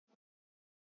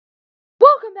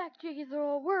back to Jakey's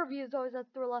Thriller, where reviews always a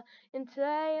thriller, and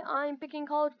today I'm picking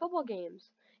college football games,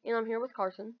 and I'm here with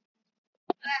Carson.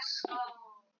 Let's go.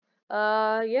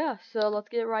 Yeah, so let's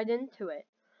get right into it.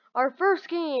 Our first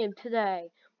game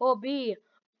today will be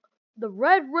the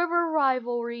Red River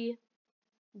Rivalry.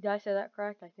 Did I say that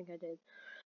correct? I think I did.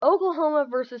 Oklahoma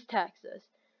versus Texas.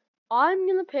 I'm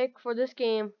gonna pick for this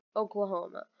game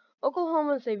Oklahoma.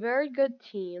 Oklahoma is a very good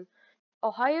team.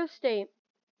 Ohio State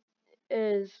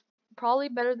is probably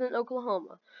better than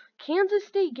Oklahoma. Kansas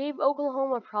State gave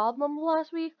Oklahoma a problem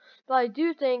last week, but I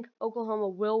do think Oklahoma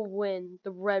will win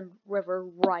the Red River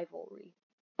Rivalry.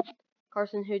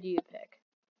 Carson, who do you pick?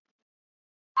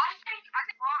 I think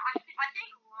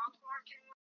Longhorn can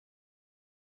win.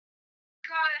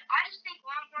 Because I just think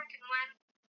Longhorn can win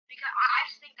because I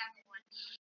just think that they win.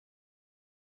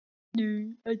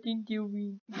 I think they'll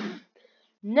win.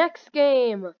 Next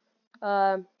game,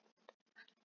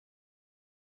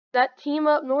 that team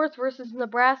up north versus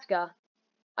Nebraska.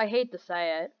 I hate to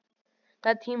say it.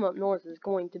 That team up north is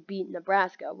going to beat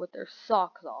Nebraska with their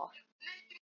socks off.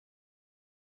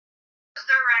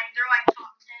 They're ranked. They're like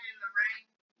top 10 in the rank.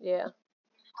 Yeah.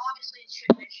 Obviously, it's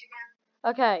Michigan.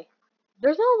 Okay.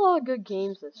 There's not a lot of good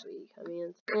games this week. I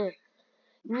mean, it's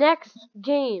Next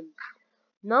game.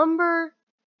 Number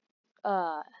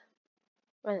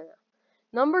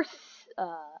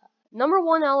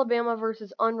 1 Alabama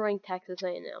versus unranked Texas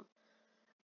A&M.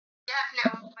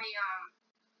 Definitely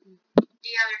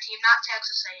the other team, not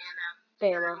Texas A&M.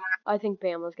 Bama. I think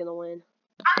Bama's gonna win.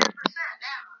 100%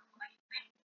 Bama. Like,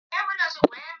 Bama doesn't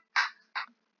win.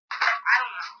 I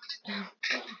don't know.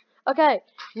 Okay,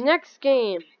 next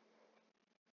game.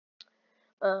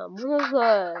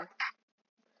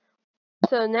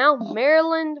 So now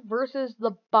Maryland versus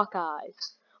the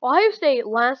Buckeyes. Ohio State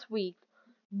last week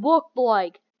looked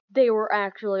like they were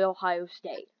actually Ohio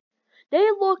State. They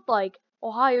looked like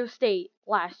Ohio State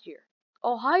last year.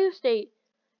 Ohio State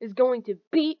is going to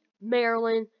beat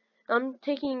Maryland. I'm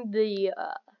taking the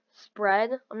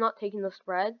spread. I'm not taking the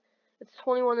spread. It's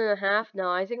 21.5. No,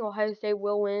 I think Ohio State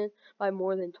will win by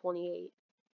more than 28.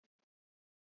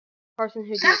 Carson, who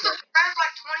do you Since the think? spread is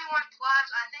like 21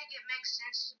 plus, I think it makes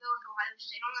sense to go with Ohio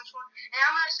State on this one. And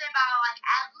I'm going to say about like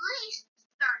at least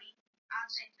 30. I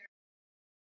would say 30.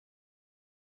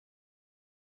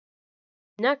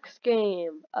 Next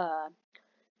game,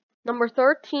 number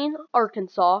 13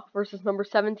 Arkansas versus number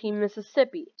 17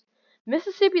 Mississippi.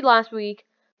 Mississippi last week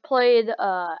played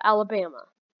Alabama,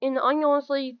 and I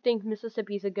honestly think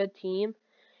Mississippi's a good team,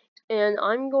 and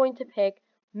I'm going to pick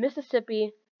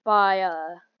Mississippi by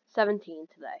 17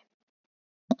 today.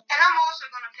 And I'm also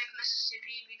going to pick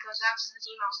Mississippi because that's the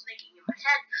team I was thinking in my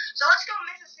head. So let's go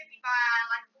Mississippi by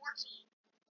like 14.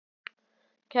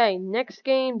 Okay, next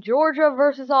game, Georgia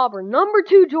versus Auburn. Number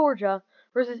 2 Georgia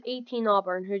versus 18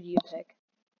 Auburn. Who do you pick?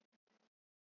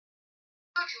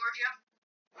 Go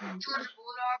Georgia. Georgia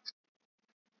Bulldogs.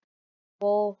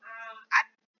 Well,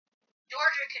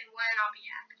 Georgia can win. I'll be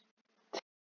happy.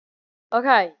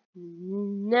 okay,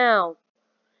 now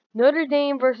Notre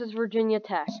Dame versus Virginia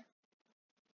Tech.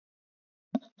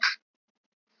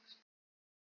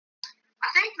 I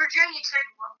think Virginia Tech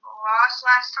lost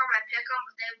last time I picked them,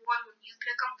 but they won when you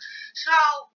pick them. So,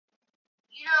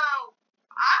 you know,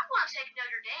 I want to take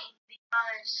Notre Dame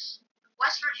because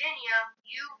West Virginia,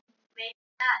 you made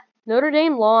that. Notre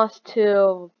Dame lost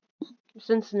to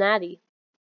Cincinnati.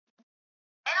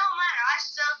 It don't matter. I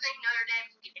still think Notre Dame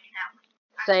can get that one.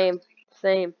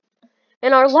 Same.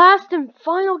 And our last and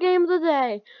final game of the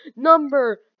day,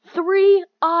 number 3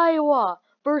 Iowa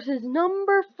versus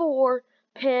number 4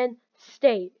 Penn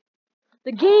State.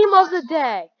 The game of the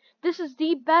day. This is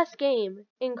the best game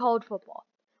in college football.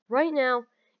 Right now,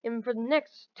 and for the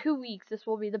next 2 weeks, this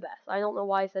will be the best. I don't know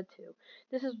why I said 2.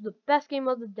 This is the best game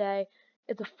of the day.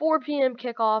 It's a 4 p.m.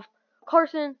 kickoff.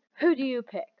 Carson, who do you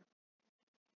pick?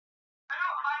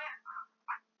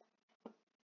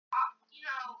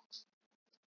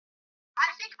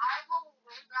 I think Iowa will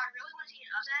win, but I really want to see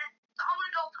an upset. So I'm going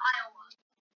to go with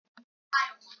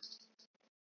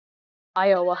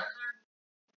Iowa.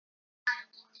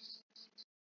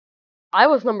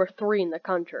 Iowa's number 3 in the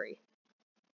country.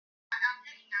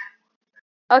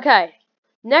 Okay,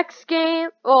 next game,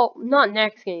 well, not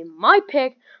next game, my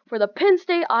pick for the Penn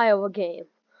State-Iowa game.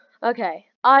 Okay,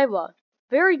 Iowa,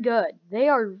 very good. They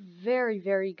are very,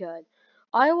 very good.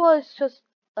 Iowa is just,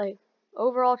 like,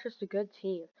 overall just a good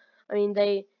team. I mean,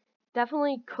 they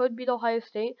definitely could beat Ohio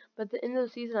State, but at the end of the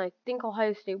season, I think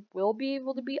Ohio State will be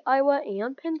able to beat Iowa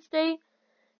and Penn State.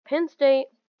 Penn State,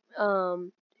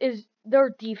 their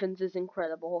defense is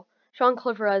incredible. Sean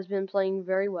Clifford has been playing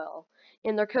very well.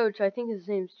 And their coach, I think his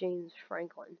name's James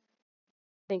Franklin.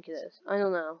 think it is. I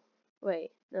don't know.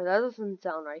 Wait, no, that doesn't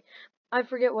sound right. I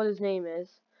forget what his name is.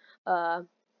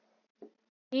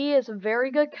 He is a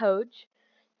very good coach,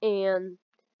 and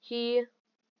he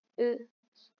is,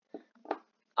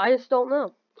 I just don't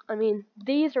know. I mean,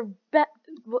 these are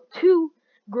two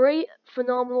great,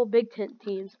 phenomenal Big Ten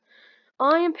teams.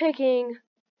 I am picking,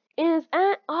 it is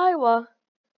at Iowa,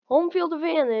 home field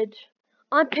advantage.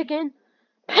 I'm picking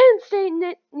Penn State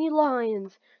Nittany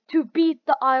Lions to beat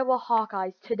the Iowa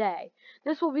Hawkeyes today.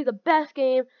 This will be the best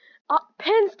game.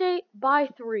 Penn State by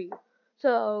 3.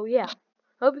 So, yeah.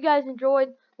 Hope you guys enjoyed.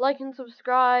 Like and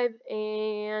subscribe.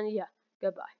 And, yeah.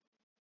 Goodbye.